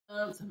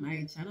welcome to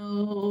my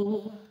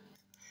channel.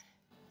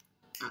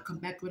 I'll come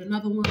back with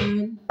another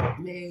one,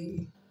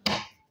 May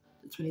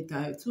the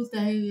 23rd,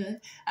 Tuesday.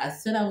 I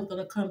said I was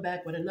going to come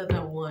back with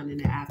another one in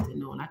the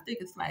afternoon. I think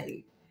it's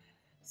like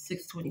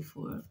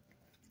 6:24,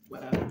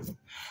 whatever.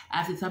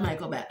 After this, I might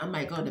go back. I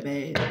might go to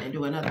bed and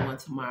do another one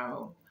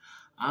tomorrow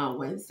on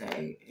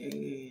Wednesday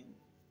and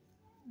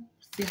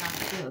see how I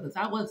feel, because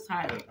I was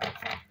tired.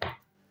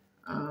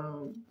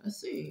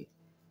 Let's see.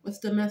 What's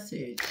the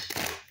message?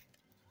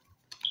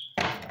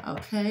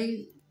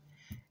 Okay.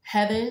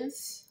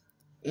 Heavens,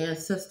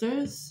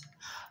 ancestors,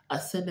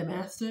 ascended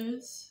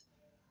masters.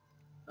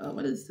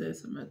 What is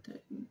this? I'm not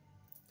thinking.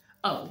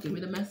 Oh, give me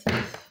the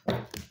message.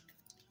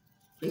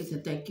 Please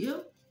and thank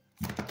you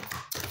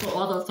for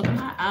all those talking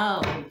about,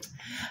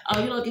 oh,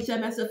 you don't get your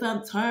message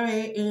from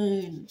Tori.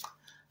 And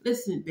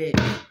listen, bitch,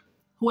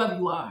 whoever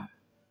you are,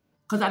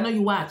 because I know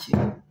you're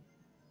watching.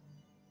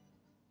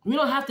 We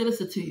don't have to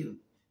listen to you.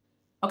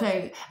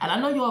 Okay? And I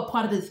know you're a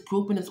part of this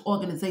group and this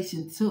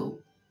organization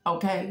too.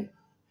 Okay?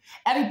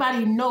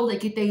 Everybody know they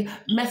get their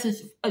message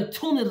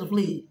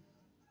intuitively.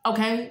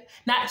 Okay?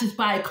 Not just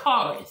by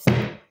cards.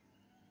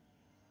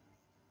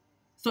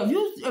 So if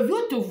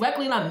you're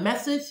directly in a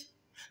message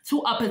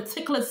to a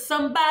particular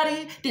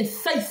somebody, then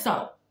say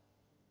so.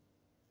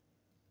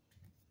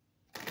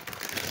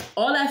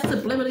 All that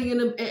subliminity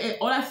and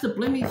all that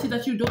subliminity shit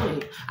that you're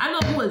doing. I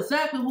know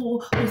exactly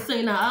who's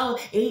saying that. Oh,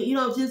 you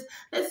know, just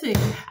listen.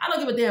 I don't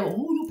give a damn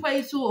who you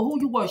pray to or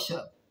who you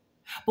worship.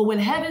 But when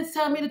heavens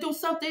tell me to do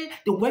something,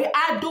 the way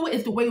I do it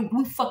is the way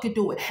we fucking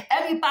do it.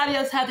 Everybody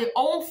else has their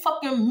own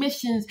fucking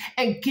missions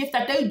and gifts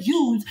that they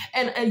use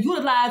and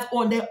utilize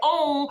on their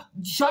own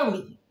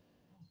journey.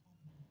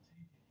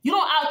 You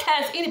don't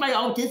outcast anybody.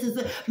 Oh,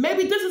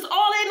 maybe this is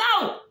all they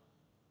know.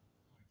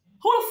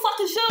 Who the fuck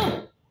is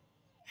you?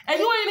 And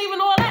you ain't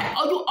even all that.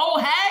 Oh, you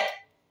old hag?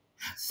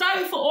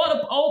 Sorry for all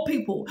the old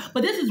people,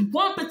 but this is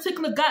one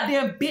particular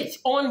goddamn bitch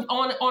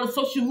on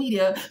social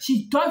media.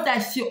 She does that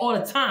shit all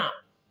the time.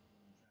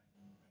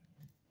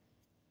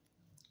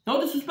 No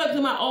disrespect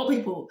to my old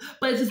people,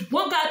 but it's just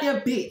one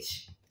goddamn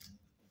bitch.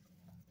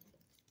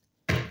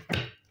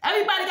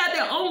 Everybody got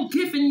their own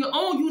gift and your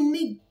own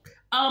unique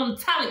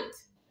talent.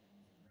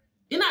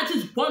 It's not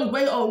just one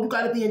way. Oh, you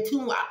gotta be in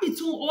tune. I be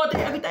tuned all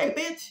day, every day,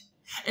 bitch.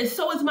 And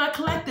so is my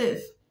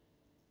collective.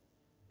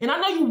 And I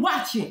know you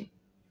watching.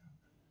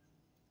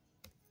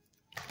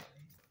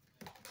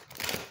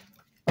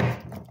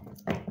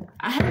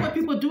 I hate when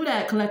people do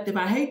that, collective.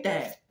 I hate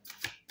that.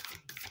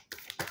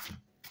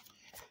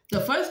 The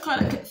first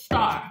card,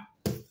 star.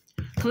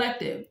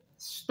 Collective,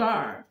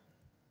 star.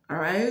 All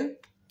right?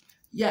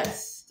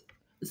 Yes.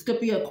 This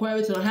could be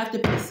Aquarius. It don't have to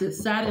be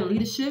society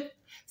leadership.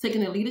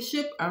 Taking the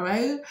leadership, all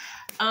right?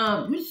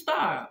 You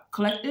star.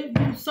 Collective.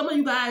 Some of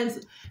you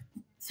guys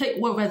take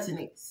what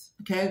resonates,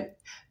 okay?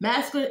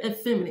 Masculine and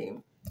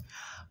feminine.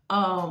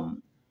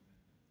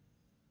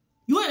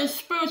 You are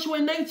spiritual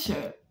in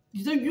nature.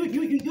 You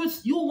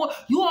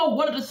are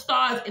one of the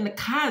stars in the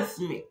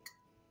cosmic.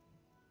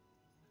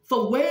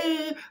 For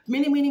way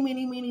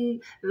many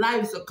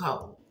lives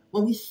ago,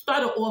 when we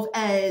started off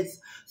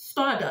as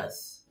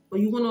stardust, or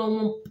you went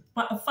on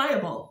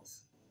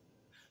fireballs,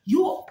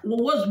 you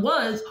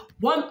was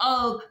one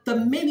of the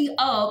many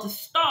of the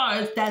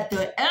stars that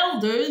the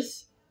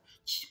elders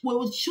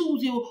will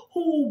choose you.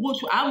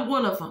 I'm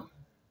one of them.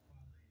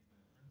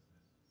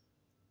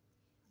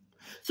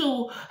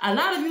 So a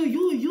lot of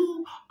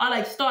you are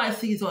like star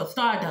seeds or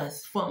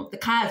stardust from the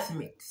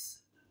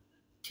cosmics.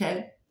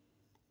 Okay?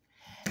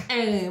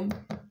 And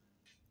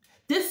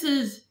this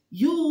is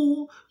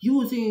you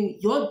using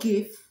your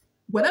gift,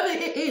 whatever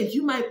it is.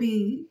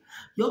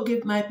 Your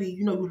gift might be,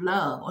 you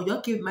love, or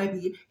your gift might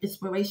be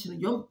inspirational.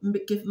 Your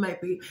gift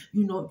might be,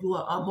 you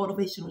are a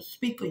motivational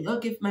speaker. Your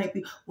gift might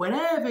be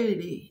whatever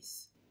it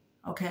is,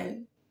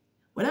 okay?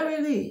 Whatever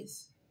it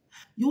is.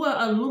 You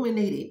are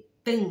illuminated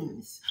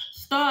things.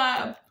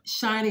 Star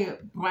shining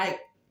bright.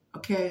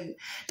 Okay,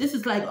 this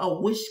is like a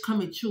wish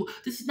coming true.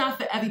 This is not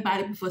for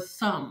everybody, but for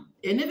some.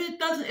 And if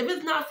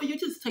it's not for you,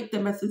 just take the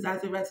message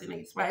as it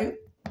resonates, right?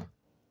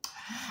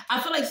 I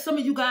feel like some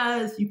of you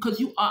guys, because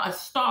you are a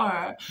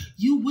star,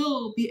 you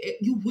will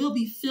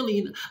be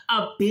feeling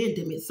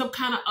abandonment, some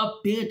kind of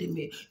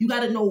abandonment. You got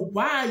to know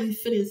why you're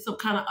feeling some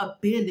kind of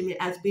abandonment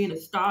as being a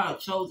star or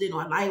chosen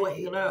or a light or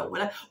healer or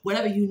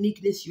whatever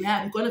uniqueness you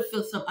have. You're going to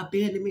feel some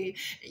abandonment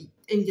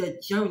in your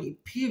journey,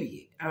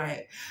 period. All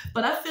right.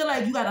 But I feel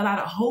like you got a lot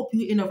of hope.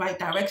 You're in the right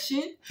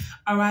direction.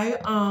 All right.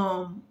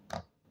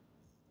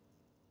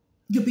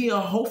 You're being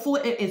hopeful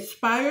and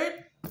inspired.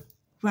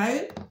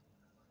 Right.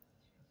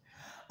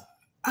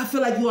 I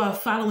feel like you are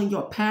following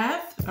your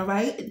path. All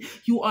right.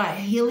 You are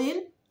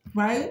healing.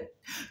 Right.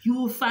 You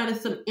will find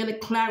some inner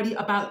clarity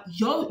about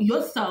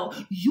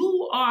yourself.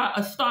 You are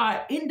a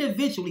star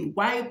individually,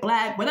 white,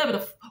 black,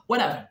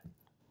 whatever.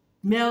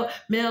 Male,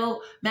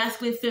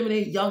 masculine,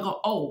 feminine, young or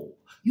old.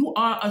 You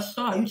are a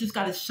star. You just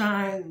got to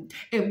shine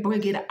and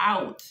bring it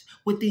out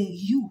within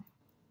you.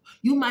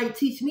 You might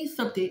teach me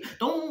something.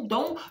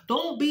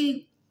 Don't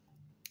be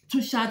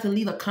too shy to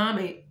leave a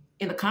comment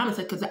in the comments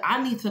because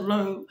I need to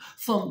learn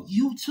from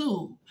you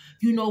too.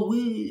 You know,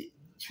 we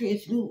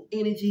transmute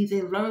energies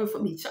and learn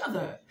from each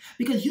other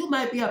because you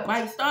might be a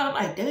bright star. I'm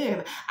like,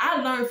 damn,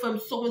 I learned from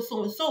so and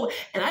so and so,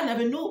 and I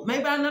never knew.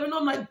 Maybe I never knew.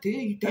 I'm like,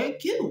 damn,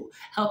 thank you.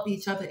 Help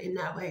each other in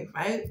that way,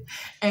 right?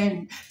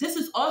 And this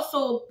is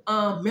also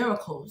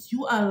miracles.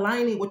 You are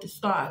aligning with the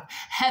stars,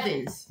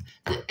 heavens,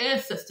 the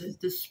ancestors,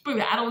 the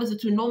spirit. I don't listen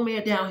to no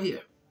man down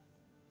here.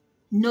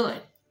 None.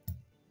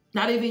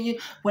 Not even you.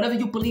 Whatever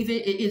you believe in,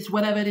 it is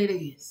whatever it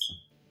is.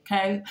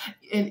 Okay?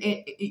 And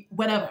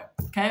whatever.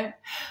 Okay?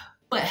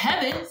 But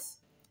heavens,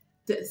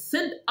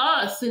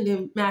 our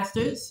ascending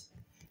masters,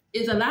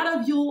 is a lot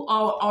of you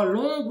are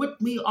along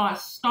with me are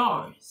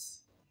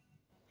stars.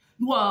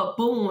 You are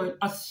born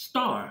a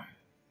star.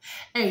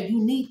 And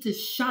you need to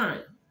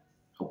shine.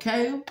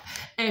 Okay?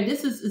 And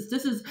this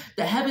is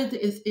the heavens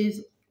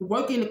is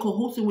working in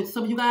cohesion with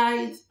some of you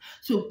guys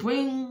to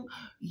bring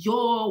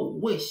your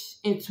wish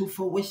into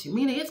fruition.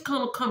 Meaning it's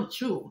gonna come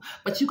true,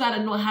 but you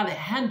gotta know how to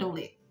handle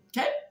it.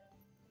 Okay?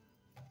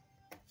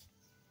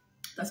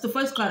 That's the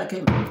first card that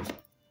came out.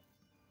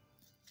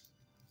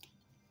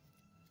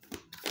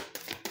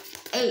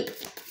 8.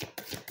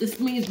 This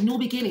means new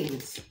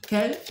beginnings.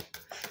 Okay?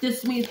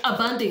 This means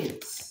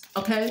abundance.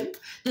 Okay?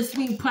 This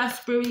means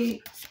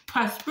prosperity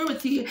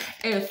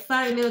and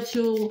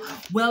financial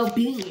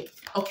well-being.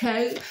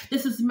 Okay?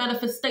 This is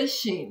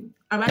manifestation.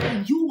 All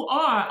right? You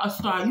are a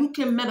star. You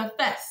can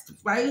manifest,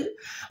 right?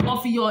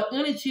 Off of your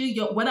energy,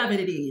 your whatever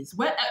it is.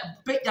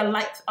 Break your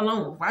light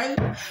alone, right?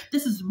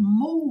 This is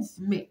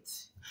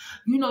movement.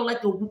 You know,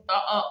 like the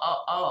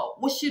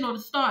wishing on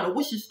the star, the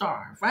wishing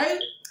star, right?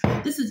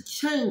 This is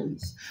change,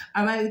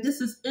 all right?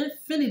 This is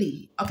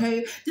infinity,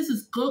 okay? This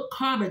is good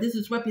karma. This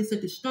is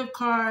represent the strength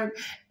card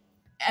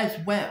as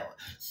well.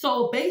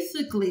 So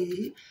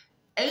basically,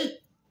 8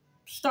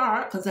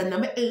 star, because the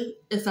number 8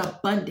 is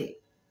abundant.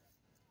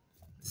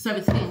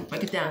 17,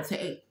 break it down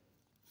to 8,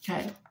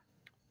 okay?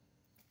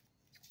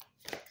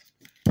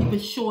 Keep it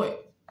short.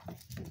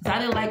 I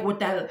didn't like what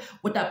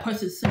that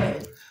person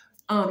said.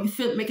 You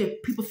feel making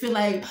people feel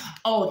like,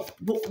 oh,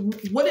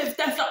 what if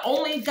that's the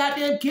only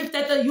goddamn gift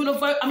that the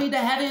universe, the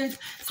heavens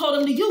told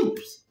them to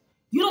use?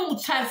 You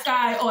don't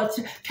chastise or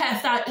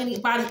cast out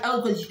anybody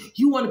else because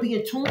you want to be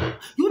in tune.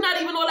 You're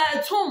not even all that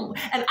in tune.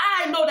 And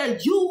I know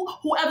that you,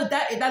 whoever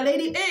that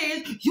lady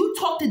is, you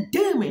talk to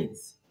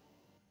demons.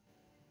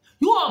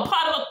 You are a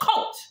part of a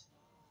cult.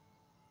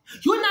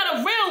 You're not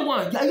a real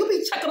one. You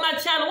be checking my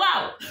channel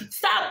out.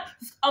 Stop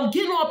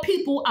getting on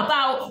people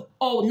about,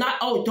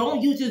 don't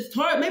use this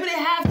term. Maybe they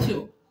have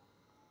to.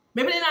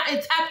 Maybe they're not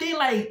tapped in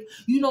like,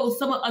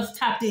 some of us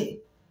tapped in.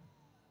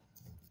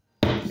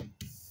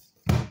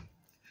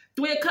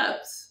 3 of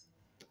Cups.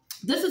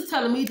 This is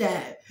telling me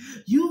that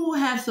you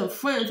have some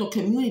friends or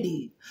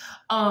community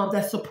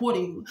that's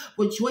supporting you.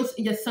 Rejoice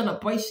in your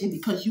celebration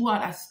because you are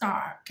that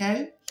star,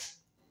 okay?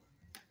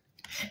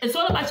 It's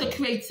all about your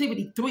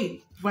creativity,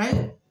 3,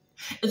 right?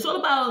 It's all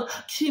about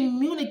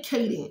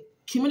communication,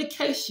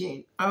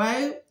 all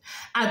right?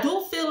 I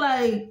do feel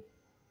like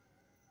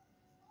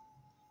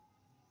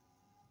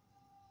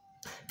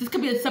this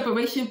could be a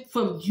separation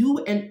from you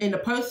and a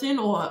person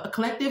or a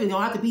collective. It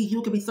don't have to be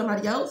you, it could be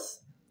somebody else.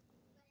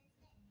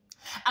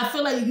 I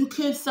feel like you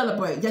can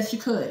celebrate. Yes, you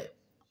could.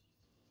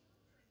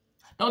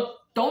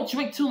 Don't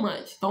drink too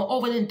much. Don't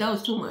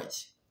overindulge too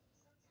much.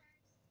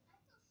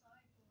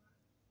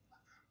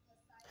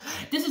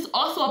 This is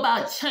also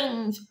about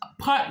change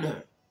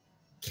partner,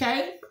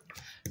 okay?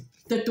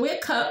 The 3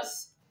 of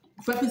Cups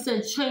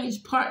represent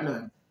change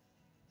partner.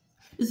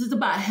 This is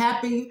about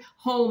happy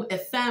home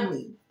and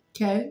family,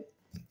 okay?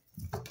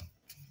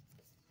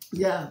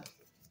 Yeah.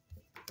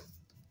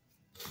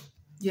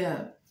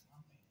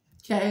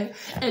 Okay?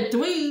 And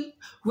 3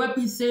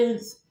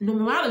 represents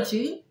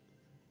numerology,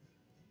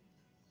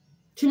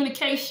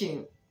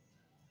 communication,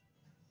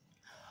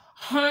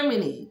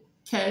 harmony,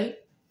 okay?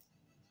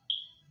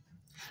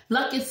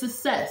 Luck and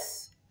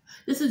success.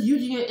 This is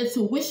using your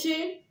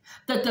intuition,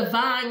 the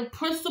divine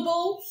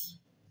principles.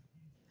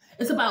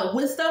 It's about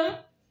wisdom,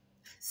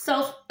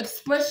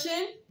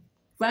 self-expression,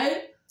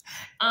 right?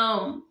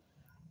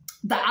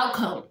 The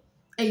outcome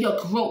and your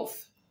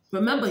growth.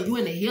 Remember, you're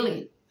in the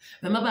healing.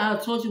 Remember how I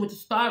told you what the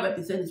star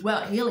represents as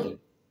well, healing.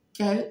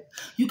 Okay?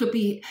 You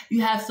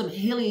have some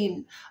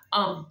healing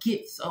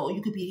gifts, or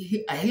you could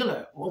be a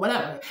healer or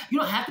whatever. You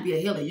don't have to be a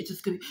healer. You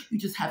just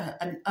have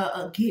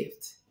a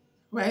gift,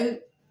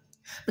 right?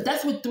 But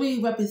that's what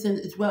 3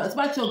 represents as well. It's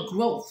about your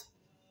growth.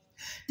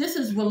 This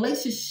is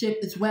relationship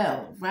as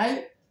well,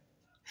 right?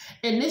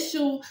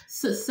 Initial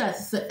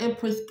success. It's an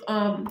Empress,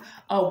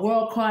 a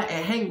World card,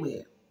 and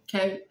Hangman.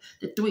 Okay?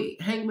 The 3.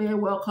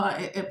 Hangman, World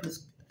card, and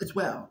Empress as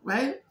well,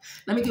 right?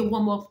 Let me get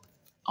one more.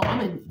 Oh,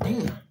 I'm in,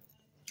 damn.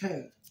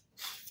 Okay.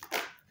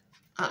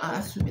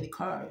 That's too many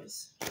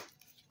cards.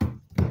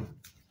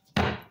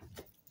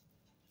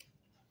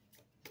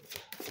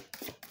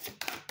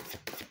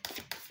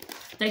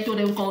 They thought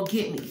they were going to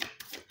get me.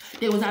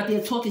 They was out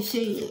there talking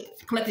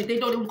shit. Collective, they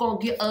thought they were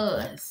going to get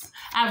us.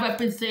 I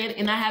represent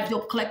and I have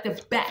your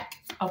collective back,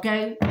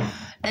 okay?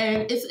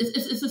 And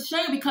it's a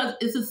shame because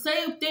it's the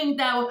same thing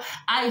that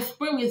I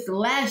experienced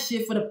last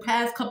year for the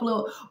past couple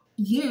of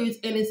years,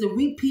 and it's a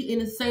repeat in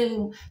the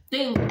same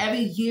thing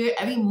every year,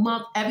 every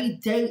month, every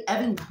day,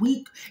 every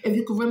week, if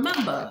you can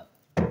remember.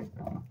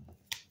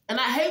 And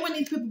I hate when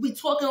these people be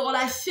talking all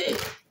that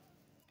shit.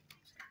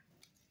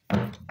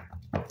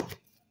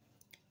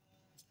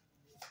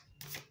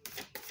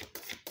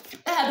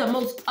 They have the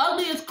most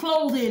ugliest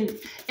clothing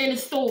in the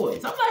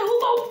stores. I'm like, who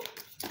go?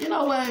 You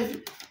know what?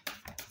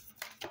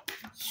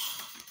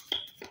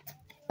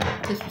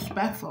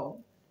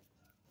 Disrespectful.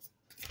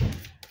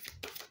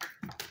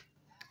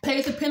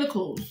 Page of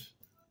Pentacles.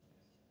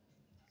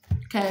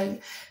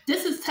 Okay,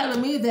 this is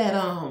telling me that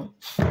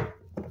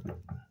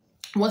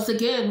once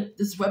again,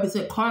 this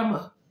represents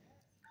karma.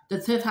 The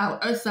 10th house,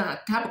 Earth sign,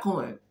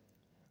 Capricorn.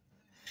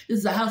 This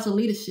is a house of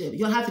leadership. You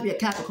don't have to be a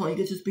Capricorn. You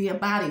can just be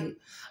embodied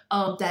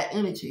that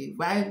energy,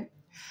 right?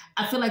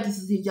 I feel like this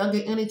is a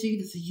younger energy.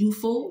 This is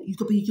youthful. You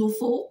could be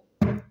youthful.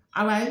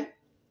 All right.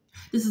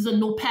 This is a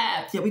new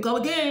path. Here we go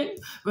again.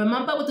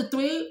 Remember with the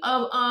 3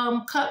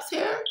 of cups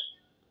here,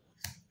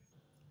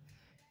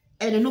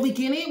 and a new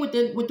beginning with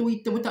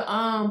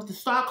the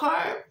star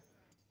card.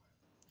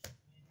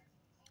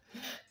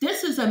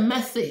 This is a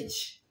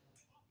message.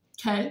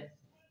 Okay.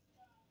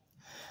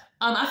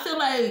 I feel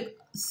like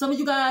some of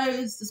you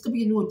guys, this could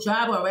be a new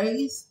job or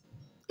raise.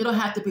 It don't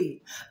have to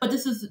be, but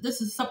this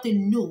is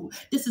something new.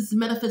 This is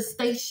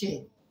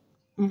manifestation.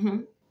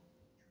 You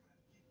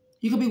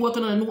could be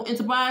working on a new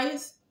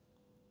enterprise.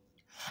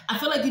 I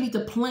feel like you need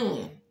to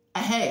plan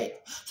ahead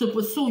to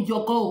pursue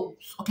your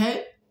goals.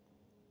 Okay,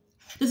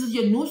 this is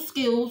your new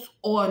skills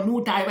or a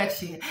new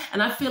direction,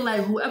 and I feel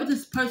like whoever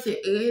this person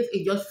is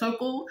in your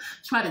circle,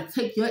 try to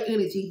take your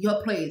energy,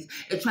 your place,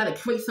 and try to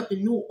create something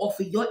new off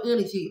of your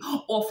energy,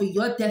 off of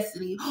your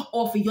destiny,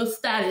 off of your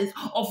status,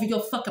 off of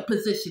your fucking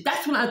position.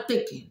 That's what I'm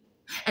thinking,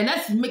 and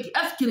that's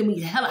getting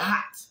me hella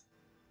hot.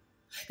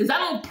 Because I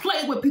don't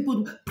play with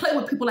people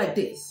like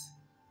this.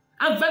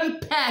 I'm very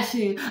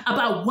passionate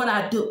about what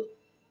I do,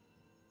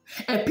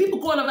 and people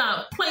going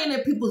around playing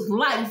in people's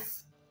life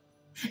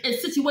and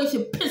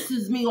situation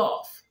pisses me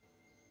off.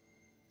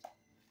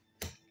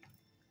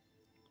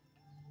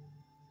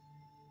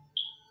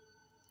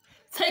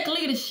 Take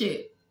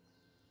leadership.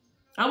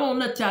 I won't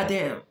let y'all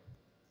down.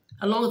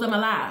 As long as I'm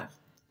alive.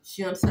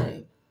 See what I'm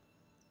saying?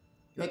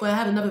 You ain't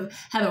gonna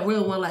have a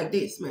real one like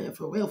this, man.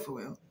 For real, for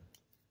real.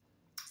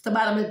 It's the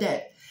bottom of the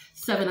deck.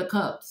 7 of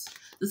Cups.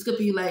 This could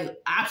be like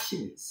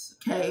options,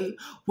 okay?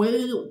 Where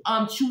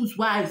choose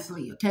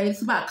wisely, okay?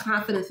 It's about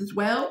confidence as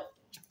well.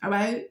 All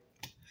right?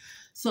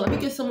 So let me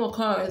get some more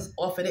cards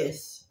off of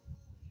this.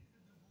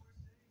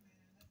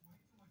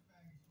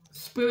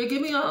 Spirit,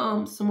 give me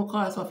some more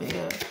cards off of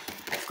here.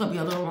 It's gonna be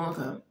a little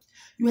longer.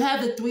 You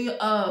have the 3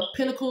 of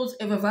Pentacles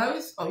in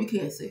reverse. Oh, you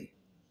can't see.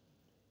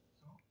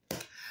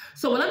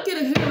 So what I'm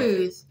getting here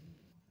is,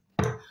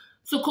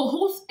 so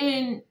who's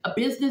in a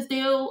business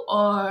deal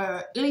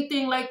or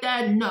anything like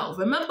that? No.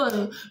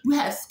 Remember, you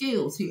have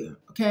skills here,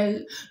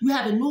 okay? You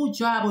have a new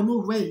job or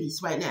new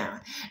raise right now.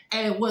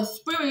 And what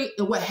Spirit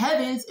and what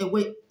Heavens and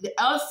what the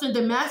us and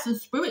the Master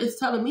Spirit is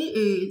telling me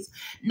is,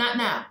 not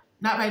now.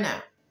 Not right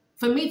now.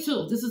 For me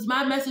too. This is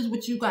my message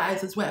with you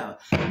guys as well.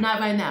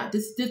 Not right now.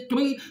 This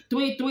 3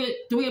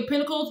 of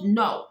Pentacles?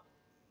 No.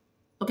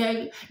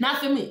 Okay? Not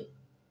for me.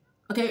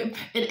 Okay? And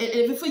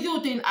if it's for you,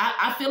 then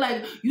I feel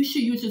like you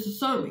should use your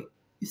discernment.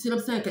 You see what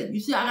I'm saying? 'Cause you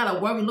see, I got a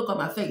worried look on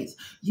my face.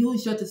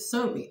 Use your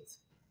discernment.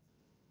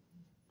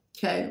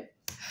 Okay?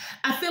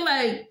 I feel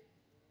like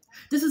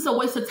this is a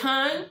waste of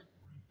time.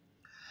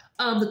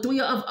 The 3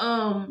 of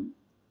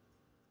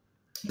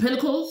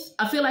Pentacles.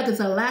 I feel like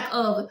it's a lack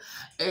of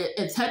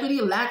integrity,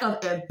 a lack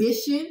of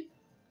ambition.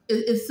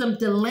 It's some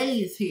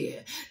delays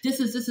here.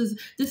 This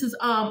is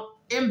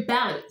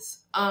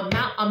imbalance. I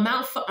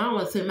don't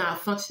want to say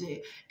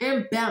malfunctioning.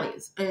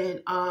 Imbalance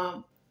and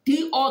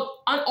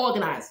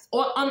unorganized.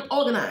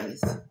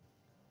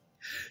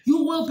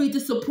 You will be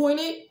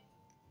disappointed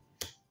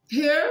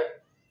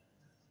here.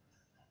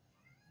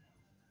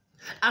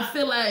 I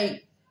feel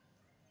like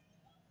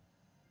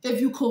if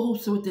you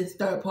cohort with this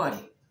third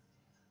party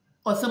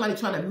or somebody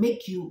trying to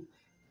make you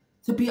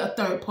to be a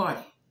third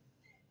party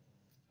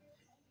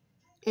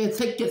and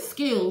take your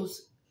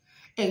skills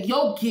and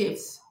your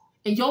gifts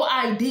and your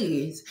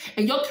ideas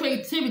and your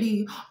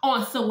creativity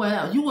on somewhere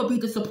else, you will be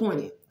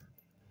disappointed.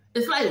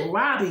 It's like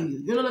robbing you.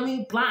 You know what I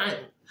mean?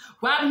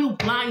 Robbing you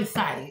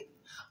blindsided.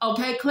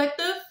 Okay,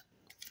 collective?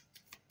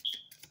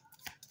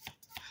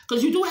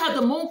 Because you do have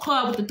the Moon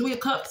card with the 3 of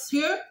Cups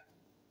here.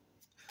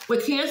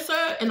 With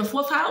Cancer in the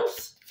 4th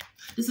house.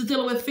 This is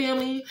dealing with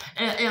family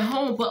and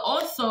home, but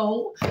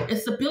also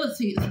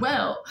stability as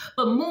well.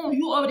 But Moon,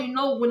 you already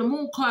know when the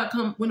Moon card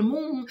comes. When the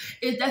Moon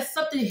is, that's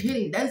something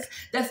hitting. That's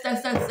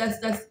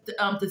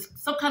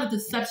some kind of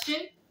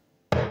deception,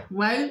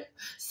 right?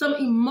 Some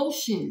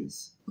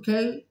emotions,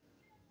 okay?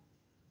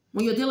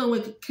 When you're dealing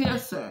with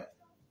Cancer,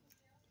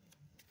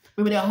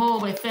 maybe they're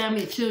home with their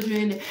family,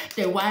 children,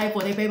 their wife,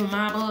 or their baby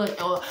mama,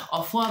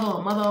 or father,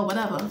 or mother, or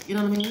whatever. You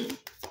know what I mean?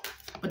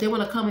 but they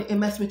want to come and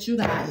mess with you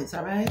guys,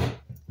 all right?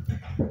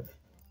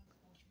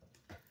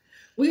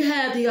 We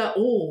have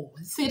the,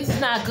 see, this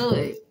is not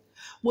good.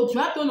 What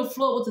dropped on the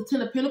floor was the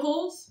Ten of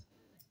Pentacles.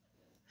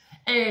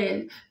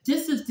 And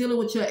this is dealing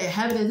with your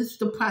inheritance. This is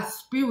the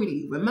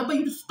prosperity. Remember,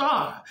 you the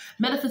star.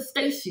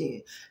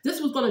 Manifestation. This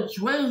was going to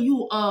drain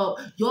you of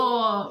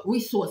your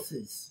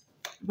resources.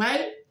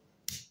 Right?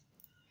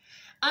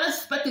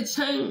 Unexpected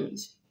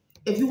change.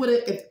 If you would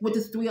have, with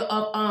this Three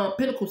of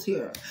Pentacles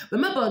here.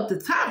 Remember,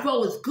 the top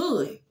row is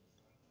good.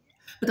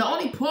 But the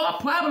only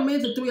problem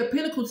is the Three of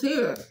Pentacles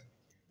here.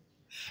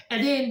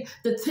 And then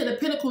the Ten of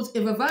Pentacles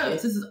in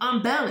reverse. This is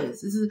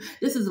unbalanced.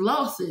 This is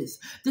losses.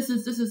 This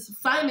is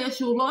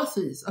financial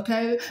losses.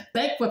 Okay,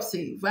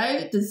 bankruptcy,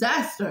 right?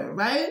 Disaster,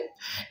 right?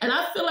 And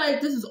I feel like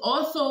this is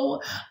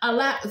also a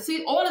lack.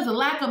 See, all is a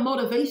lack of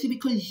motivation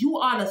because you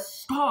are the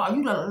star.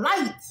 You the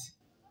light.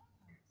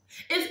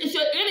 It's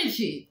your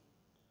energy.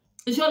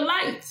 It's your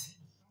light.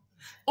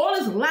 All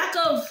this lack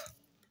of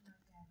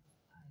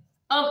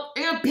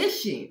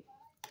ambition,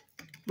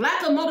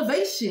 lack of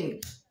motivation.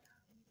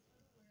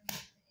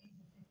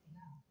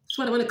 That's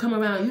why they want to come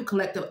around you,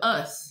 collective,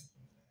 us.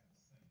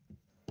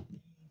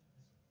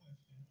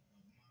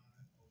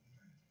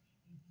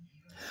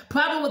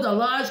 Problem with a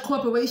large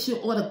corporation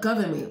or the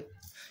government.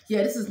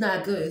 Yeah, this is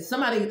not good.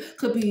 Somebody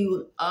could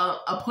be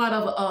a part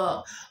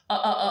of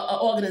a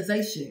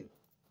organization.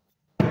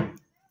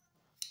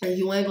 And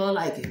you ain't going to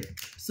like it.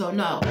 So,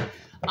 no.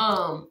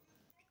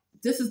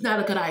 This is not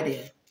a good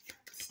idea.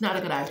 It's not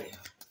a good idea.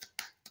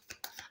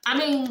 I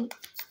mean,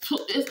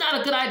 it's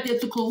not a good idea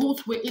to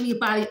cahoots with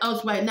anybody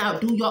else right now.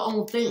 Do your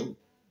own thing.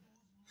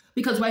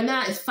 Because right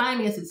now it's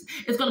finances.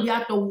 It's gonna be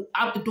out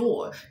the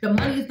door. The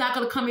money is not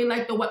gonna come in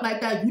like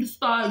that. You the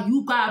star,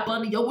 you God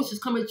bunny, your wish is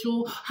coming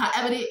true.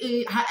 However it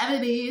is,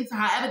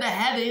 however the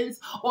heavens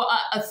or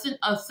a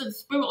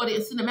spirit or the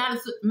ascended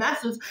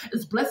masters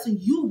is blessing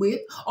you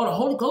with, or the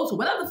Holy Ghost or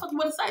whatever the fuck you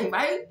want to say,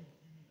 right?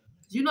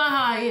 You know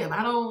how I am.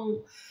 I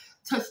don't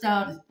touch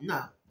down.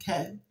 No,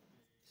 okay.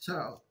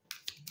 So.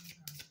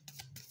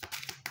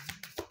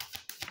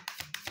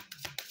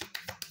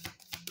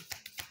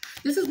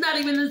 This is not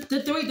even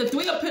the three. The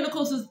Three of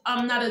Pentacles is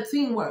not a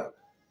teamwork.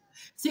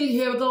 See,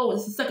 here we go.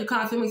 It's the second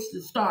confirmation,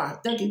 the star.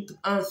 Thank you,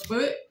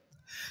 Spirit.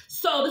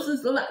 So this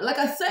is, like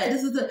I said,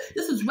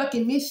 this is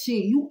recognition.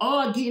 You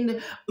are being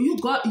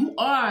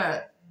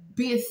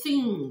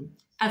seen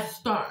as a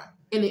star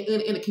in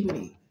the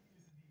community.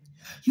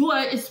 You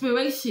are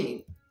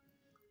inspiration.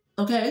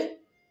 Okay.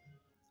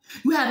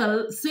 You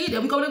have see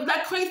there we go to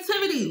that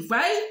creativity,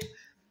 right?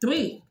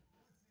 Three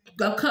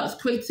of Cups,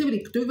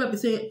 creativity. Three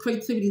represent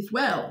creativity as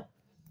well.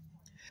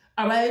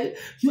 All right?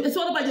 It's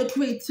all about your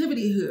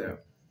creativity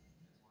here.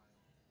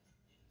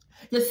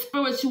 Your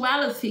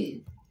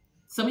spirituality.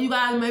 Some of you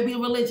guys may be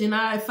in religion. All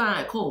right,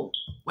 fine, cool,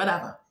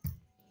 whatever.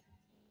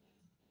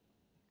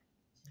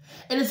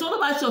 And it's all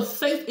about your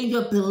faith and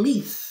your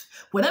beliefs.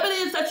 Whatever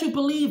it is that you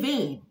believe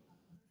in.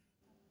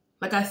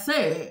 Like I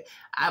said,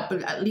 I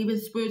believe in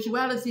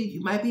spirituality.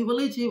 You might be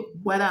religion,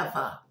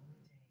 whatever.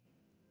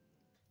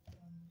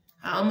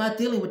 I'm not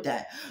dealing with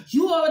that.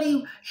 You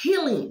already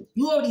healing.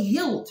 You already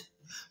healed.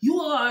 You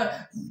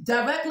are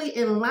directly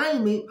in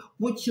alignment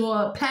with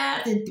your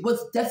path and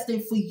what's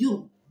destined for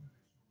you.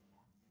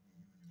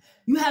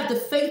 You have the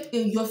faith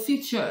in your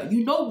future.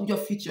 You know your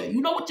future.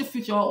 You know what your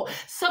future holds.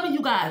 Some of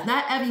you guys,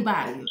 not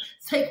everybody,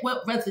 take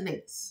what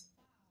resonates.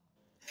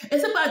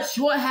 It's about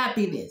your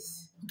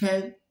happiness,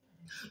 okay?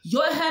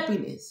 Your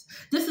happiness.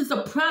 This is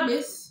a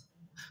promise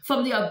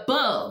from the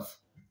above.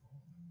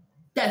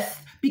 That's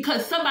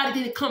because somebody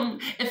didn't come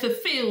and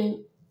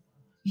fulfill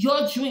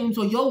your dreams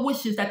or your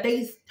wishes that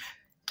they...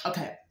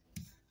 Okay.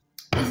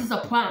 This is a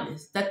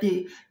promise that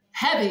the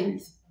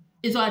heavens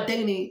is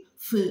ordaining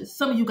for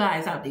some of you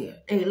guys out there.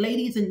 And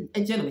ladies and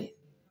gentlemen.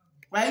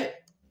 Right?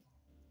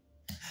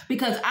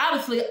 Because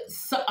obviously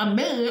a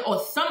man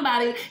or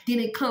somebody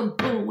didn't come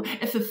through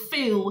and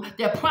fulfill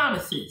their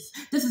promises.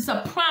 This is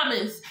a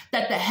promise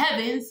that the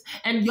heavens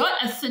and your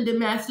ascended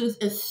masters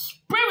in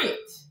spirit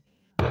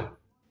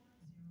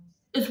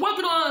is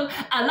working on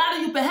a lot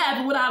of you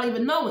behalf without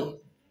even knowing.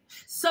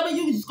 Some of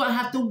you just going to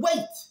have to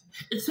wait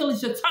until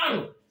it's your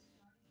turn.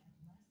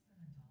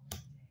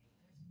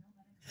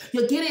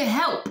 You're getting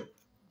help.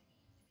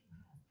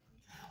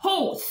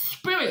 Whole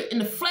spirit in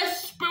the flesh,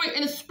 spirit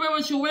in the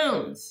spiritual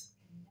realms.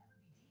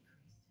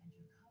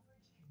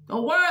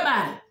 Don't worry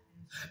about it.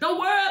 Don't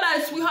worry about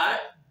it, sweetheart.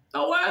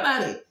 Don't worry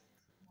about it.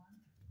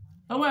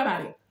 Don't worry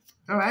about it.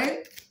 All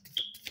right?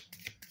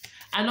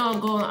 I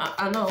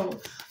know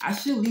I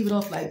should leave it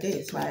off like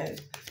this, right?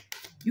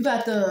 You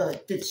got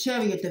the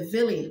chariot, the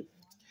villain.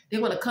 They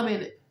want to come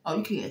in. Oh,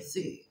 you can't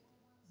see.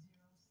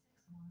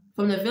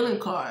 From the villain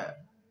card,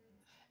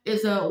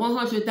 it's a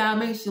 100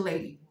 Dalmatian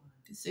lady.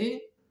 You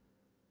see?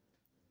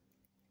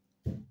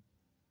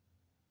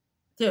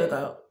 There we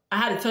go. I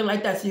had to turn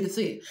like that so you can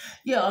see it.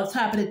 Yeah, on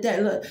top of the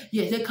deck, look.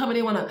 Yeah, they come in,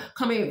 they want to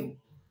come in,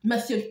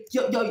 mess your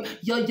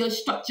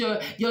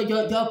structure, your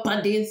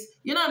abundance.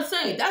 You know what I'm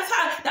saying? That's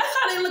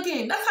how they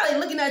looking. That's how they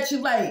looking at you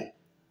like,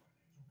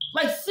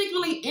 Like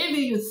secretly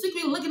envy you,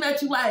 secretly looking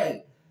at you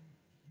like,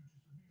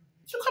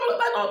 you coming up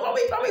like, oh, don't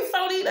be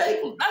phony.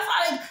 That's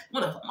how they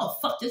I'm gonna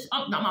fuck this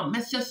up. I'm gonna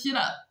mess your shit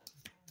up.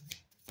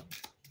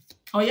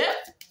 Oh yeah?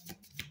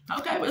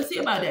 Okay, let's see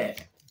about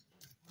that.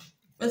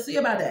 Let's see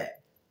about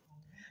that.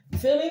 You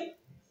feel me?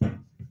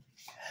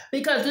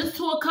 Because this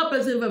Two of Cups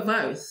is in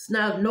reverse.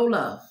 Now, no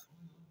love.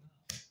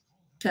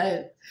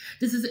 Okay?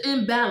 This is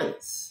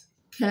imbalance.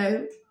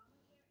 Okay?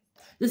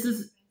 This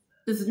is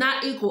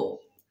not equal.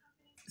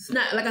 It's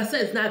not, like I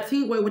said, it's not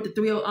teamwork with the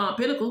Three of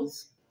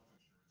Pentacles.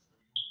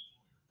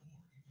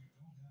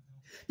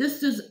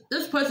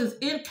 This person's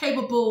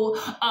incapable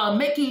of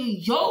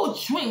making your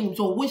dreams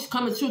or wish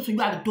come true. So you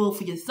got to do it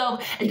for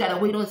yourself, and you got to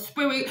wait on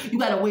spirit. You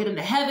got to wait on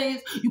the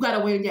heavens. You got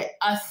to wait on your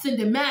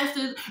ascended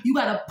masters. You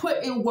got to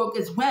put in work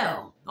as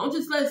well. Don't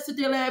just let it sit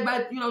there and let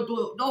everybody,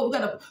 do it. No, you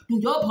got to do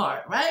your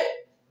part, right?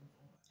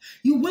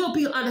 You will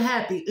be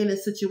unhappy in a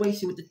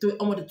situation with the two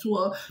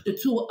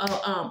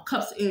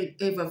cups in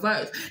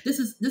reverse. This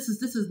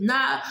is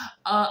not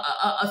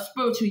a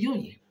spiritual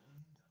union.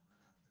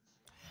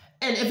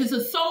 And if it's a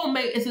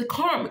soulmate, it's a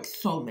karmic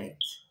soulmate.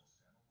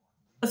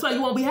 That's why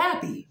you won't be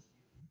happy.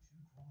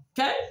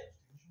 Okay?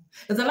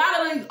 There's a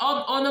lot of things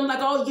on them like,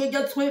 oh yeah,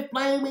 your twin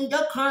flaming,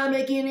 your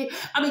karmic in it.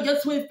 I mean, your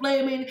twin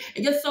flaming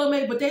and your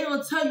soulmate, but they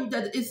don't tell you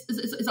that it's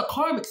a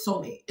karmic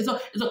soulmate. It's a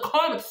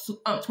karmic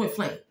twin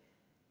flame.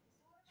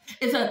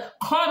 It's a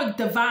karmic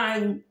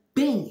divine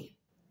being.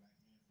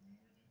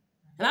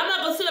 And I'm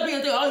not gonna sit up here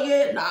and say, oh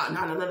yeah, no.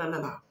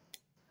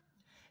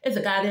 It's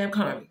a goddamn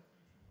karmic.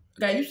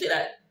 Okay, you see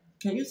that?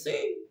 Can you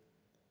see?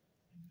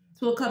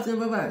 Two of Cups in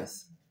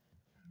reverse.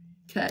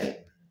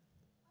 Okay.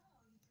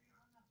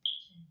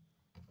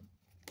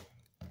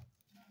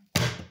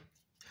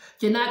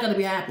 You're not going to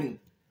be happy.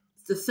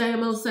 It's the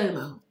same old, same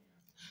old.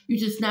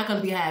 You're just not going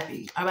to be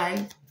happy, all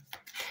right?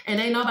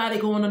 And ain't nobody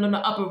going on in the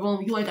upper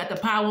room. You ain't got the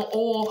power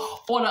or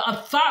the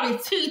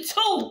authority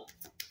to.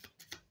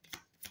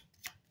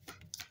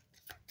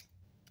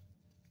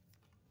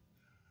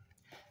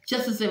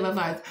 Justice in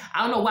reverse.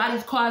 I don't know why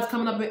these cards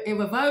coming up in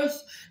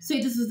reverse.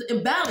 See, this is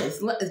imbalance.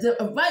 Is it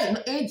right?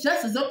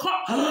 Injustice.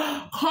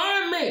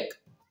 Karmic.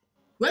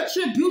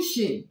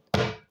 Retribution.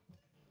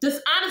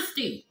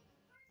 Dishonesty.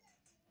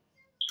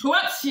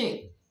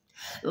 Corruption.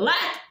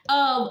 Lack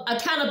of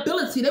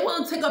accountability. They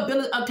want to take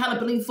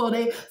accountability for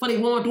they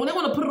wrongdoing. They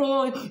want to put it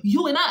on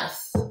you and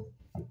us.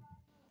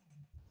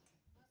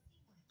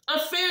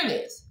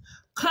 Unfairness.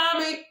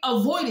 Karmic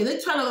avoiding. They're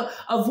trying to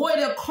avoid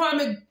their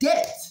karmic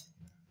debt.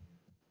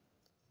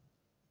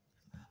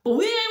 But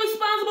we ain't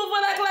responsible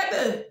for that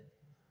collective.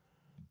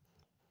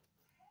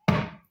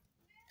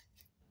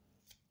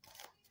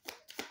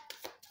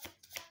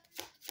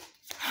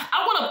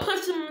 I want to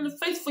punch him in the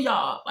face for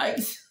y'all. Like,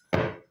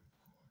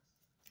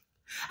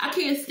 I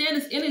can't stand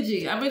this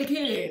energy. I really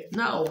can't.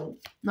 No,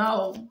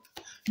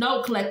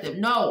 collective.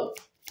 No.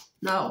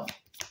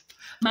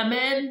 My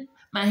men,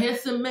 my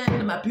handsome men,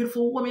 and my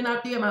beautiful women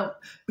out there, my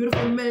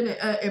beautiful men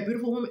and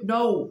beautiful women,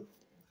 no.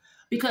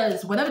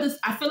 Because whatever this,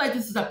 I feel like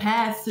this is a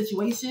past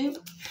situation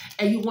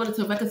and you wanted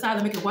to reconcile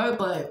and make it work,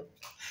 but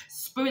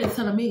Spirit is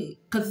telling me,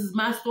 because this is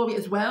my story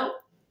as well,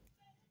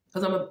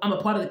 because I'm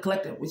a part of the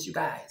collective with you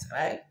guys,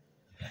 right?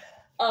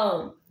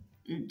 Don't,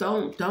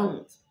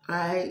 all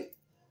right?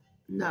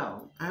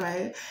 No, all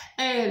right?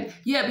 And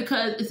yeah,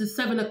 because it's a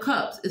Seven of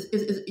Cups. It's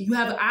you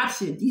have an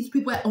option. These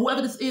people,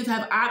 whoever this is,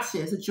 have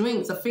options. It's a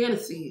dream. It's a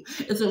fantasy.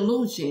 It's an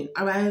illusion,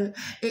 all right?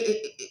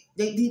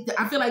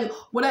 I feel like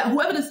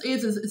whoever this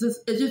is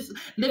just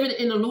living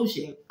in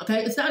illusion,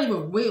 okay? It's not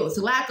even real. It's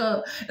a lot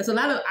of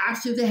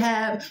options they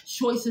have,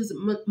 choices,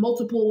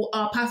 multiple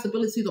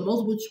possibilities or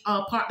multiple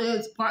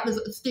partners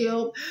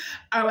still,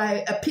 all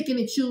right? Picking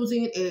and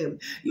choosing,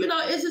 and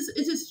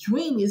it's just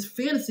dreaming, it's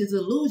fantasy, it's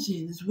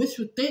illusion, it's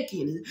wishful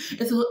thinking.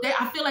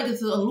 I feel like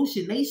it's an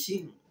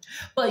hallucination.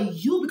 But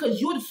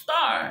because you're the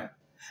star,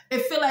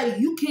 it feel like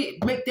you can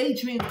make their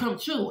dreams come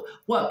true.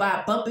 What,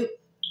 by bumping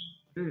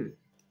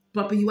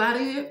you out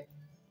of here?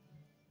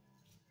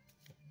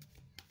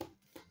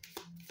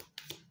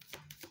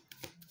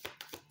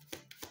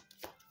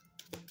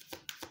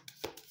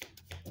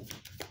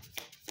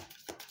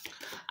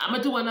 I'm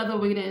gonna do another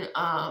reading.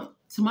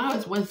 Tomorrow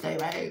is Wednesday,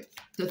 right?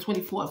 The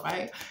 24th,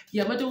 right?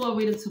 Yeah, I'm gonna do a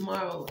reading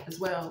tomorrow as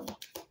well.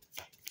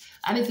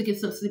 I need to get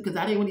some sleep because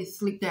I didn't really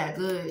sleep that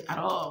good at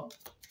all.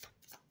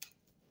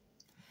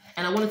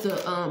 And I wanted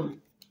to,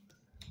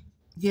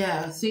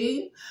 yeah,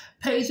 see?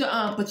 Page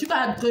of, but you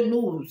got good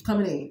news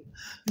coming in. You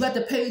got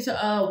the Page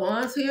of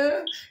Wands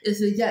here.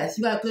 It's a yes,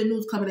 you got good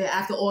news coming in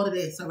after all of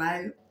this, all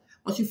right?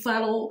 Once you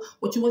follow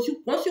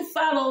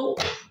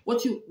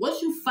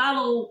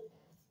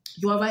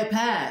your right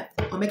path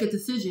or make a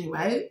decision,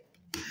 right?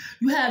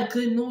 You have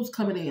good news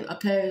coming in,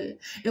 okay?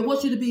 It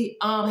wants you to be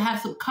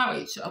have some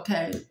courage,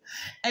 okay?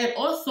 And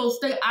also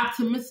stay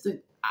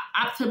optimistic,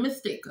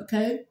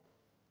 okay?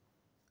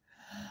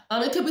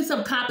 It could be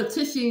some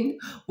competition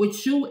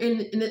with you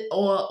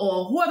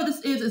or whoever this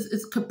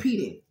is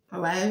competing,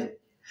 all right?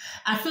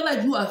 I feel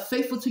like you are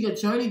faithful to your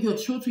journey. You're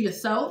true to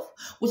yourself,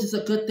 which is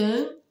a good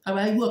thing. All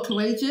right, you are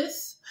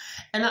courageous,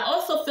 and I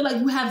also feel like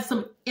you have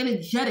some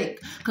energetic,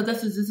 because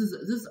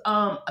this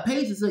a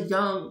page is a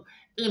young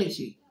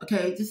energy.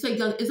 Okay, just say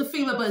young. It's a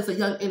female, but it's a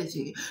young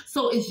energy.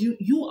 So it's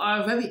you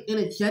are very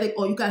energetic,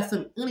 or you got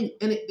some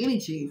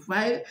energy,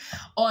 right?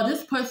 Or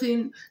this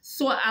person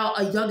saw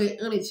out a younger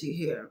energy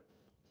here.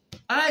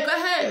 All right, go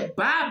ahead,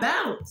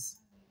 bounce.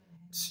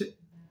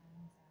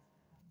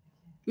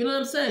 You know what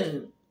I'm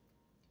saying?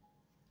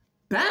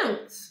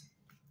 Bounce.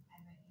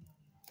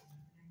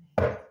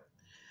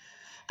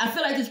 I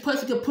feel like this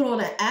person could put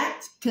on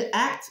could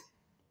act.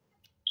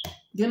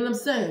 You know what I'm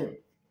saying?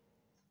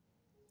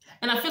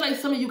 And I feel like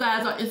some of you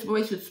guys are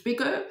inspirational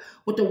speaker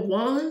with the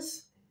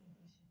wands,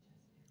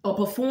 or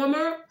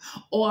performer,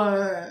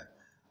 or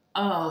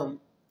some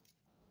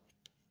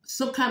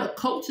kind of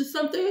coach or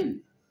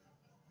something.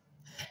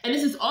 And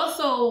this is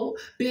also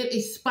being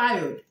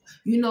inspired.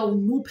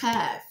 New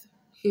path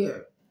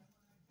here.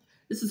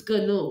 This is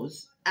good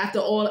news. After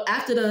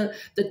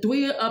the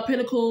three of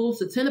pentacles,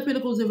 the 10 of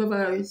pentacles in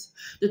reverse,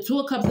 the 2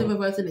 of cups in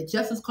reverse, and the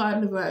justice card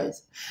in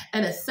reverse,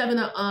 and the 7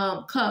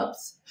 of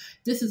cups,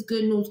 this is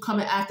good news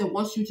coming after.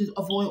 Once you just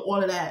avoid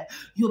all of that,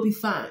 you'll be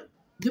fine.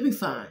 You'll be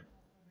fine.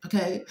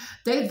 Okay?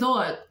 They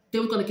thought they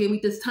were going to give me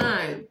this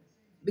time,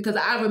 because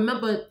I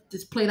remember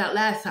this played out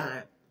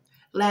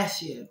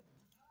last year.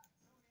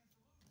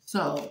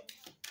 So,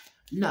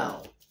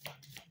 no.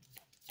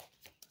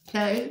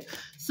 Okay?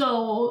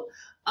 So,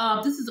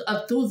 this is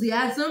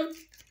enthusiasm,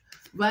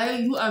 right?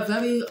 You are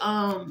very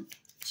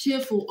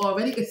cheerful,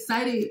 already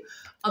excited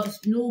of this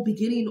new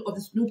beginning, of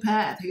this new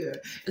path here,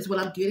 is what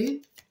I'm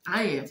getting.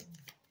 I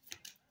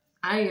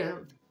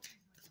am.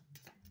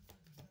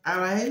 All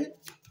right?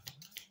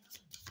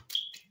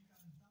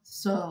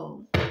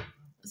 So,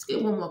 let's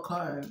get one more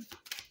card.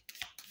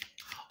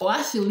 Or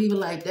I should leave it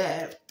like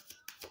that.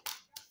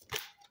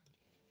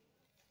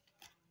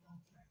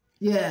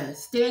 Yeah,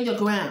 stand your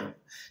ground.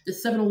 The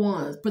 7 of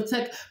Wands.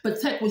 Protect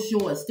what's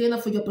yours. Stand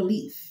up for your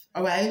belief.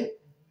 All right?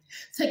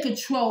 Take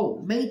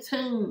control.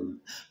 Maintain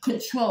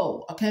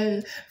control.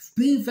 Okay?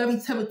 Be very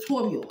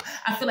territorial.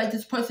 I feel like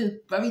this person is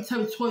very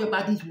territorial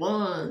about these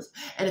wands.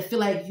 And I feel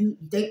like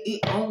it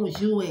owns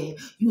you and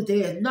you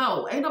there.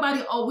 No, ain't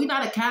nobody. Oh, we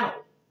not a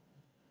cattle.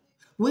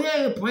 We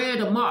ain't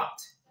brand or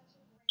marked.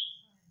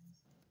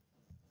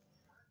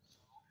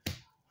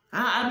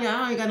 I mean,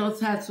 I ain't got no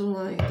tattoo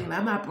or anything.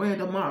 I'm not brand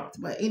or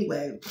marked. But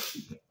anyway,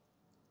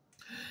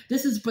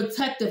 this is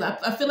protective.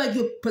 I feel like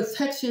your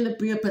protection is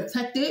being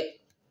protected.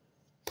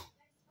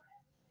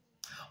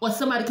 Or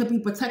somebody could be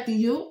protecting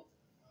you.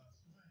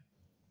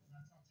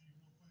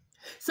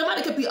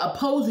 Somebody could be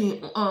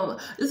opposing,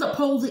 this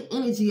opposing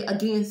energy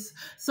against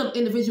some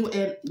individual,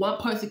 and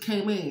one person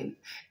came in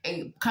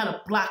and kind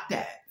of blocked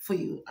that for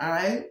you, all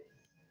right?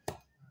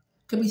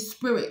 Could be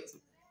spirit.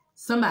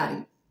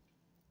 Somebody.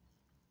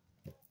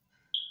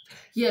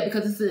 Yeah,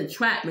 because it's an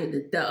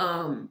entrapment.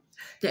 The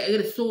 8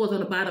 of Swords on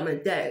the bottom of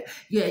the deck.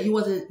 Yeah, you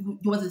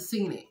wasn't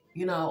seeing it,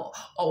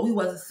 or we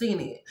wasn't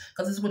seeing it,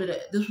 because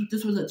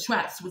this was a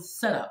trap. This was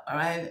set up, all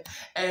right,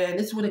 and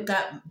this would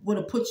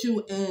have put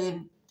you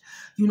in,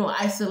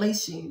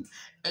 isolation,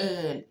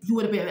 and you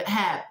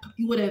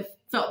would have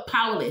felt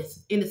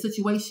powerless in a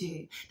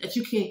situation that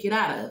you can't get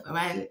out of, all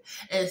right,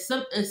 and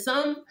some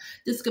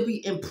this could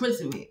be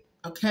imprisonment,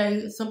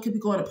 okay, some could be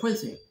going to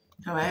prison.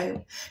 All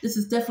right. This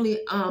is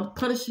definitely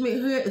punishment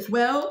here as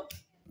well.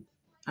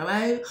 All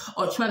right.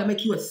 Or try to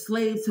make you a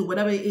slave to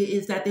whatever it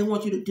is that they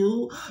want you to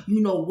do.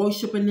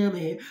 Worshiping them,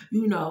 and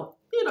you know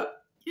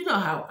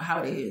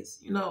how it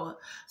is.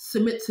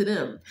 Submit to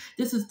them.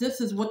 This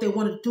is what they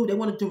want to do. They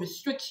wanted to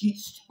restrict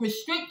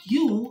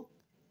you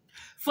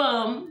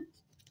from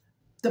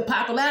the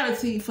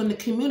popularity from the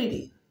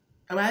community.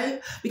 All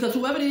right. Because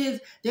whoever it is,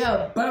 they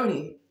are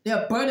burning.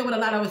 They're burning with a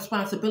lot of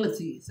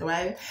responsibilities,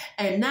 right?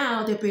 And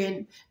now they've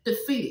been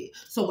defeated.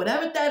 So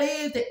whatever that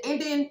is, the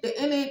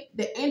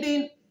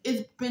ending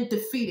is been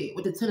defeated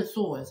with the 10 of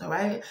Swords, all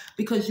right?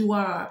 Because you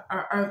are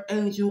an earth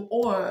angel,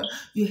 or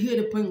you're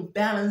here to bring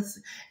balance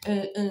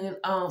and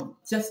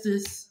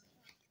justice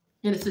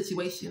in a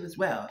situation as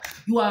well.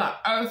 You are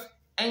an earth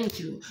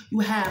angel. You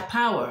have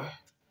power.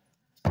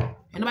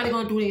 Ain't nobody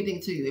gonna do anything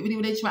to you, even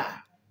if they try.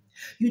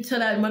 You tell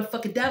that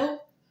motherfucking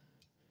devil,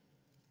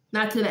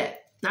 not today.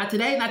 Not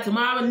today, not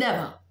tomorrow,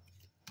 never.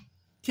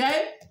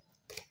 Okay?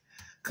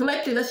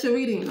 Collective, that's your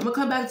reading. I'm going to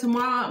come back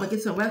tomorrow. I'm going to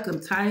get some rest. I'm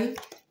tired.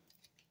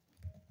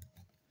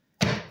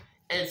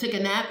 And take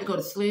a nap and go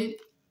to sleep.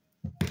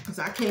 Because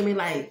I came in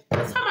what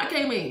time I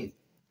came in?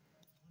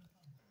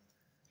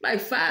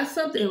 5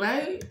 something,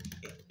 right?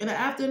 In the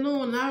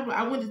afternoon,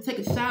 I went to take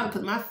a shower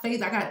because my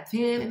face, I got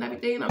 10 and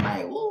everything. I'm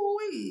like,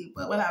 woo-wee,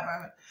 but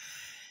whatever.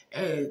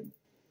 And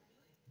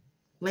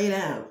lay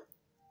down.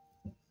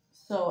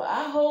 So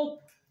I hope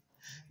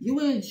you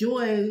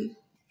enjoy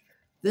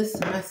this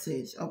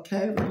message,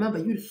 okay? Remember,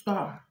 you the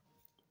star.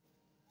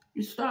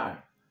 You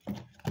star.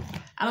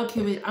 I don't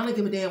give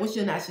a damn what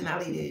your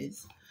nationality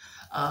is.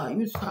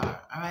 You the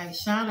star, all right?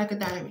 Shine like a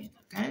diamond,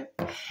 okay?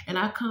 And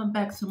I'll come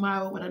back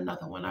tomorrow with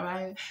another one, all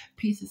right?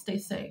 Peace and stay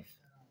safe.